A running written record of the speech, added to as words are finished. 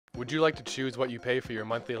Would you like to choose what you pay for your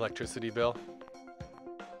monthly electricity bill?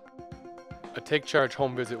 A Take Charge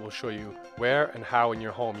home visit will show you where and how in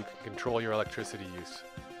your home you can control your electricity use.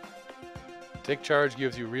 Take Charge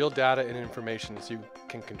gives you real data and information so you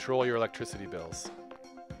can control your electricity bills.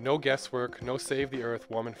 No guesswork, no save the earth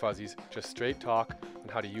warm and fuzzies, just straight talk on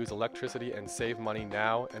how to use electricity and save money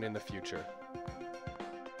now and in the future.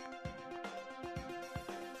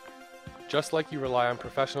 Just like you rely on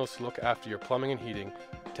professionals to look after your plumbing and heating,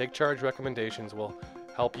 Take Charge recommendations will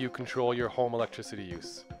help you control your home electricity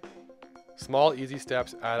use. Small, easy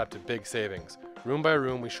steps add up to big savings. Room by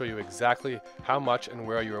room, we show you exactly how much and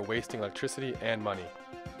where you are wasting electricity and money.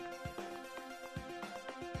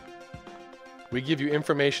 We give you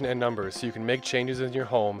information and numbers so you can make changes in your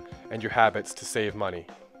home and your habits to save money.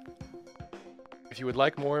 If you would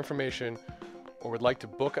like more information or would like to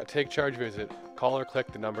book a Take Charge visit, call or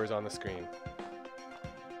click the numbers on the screen.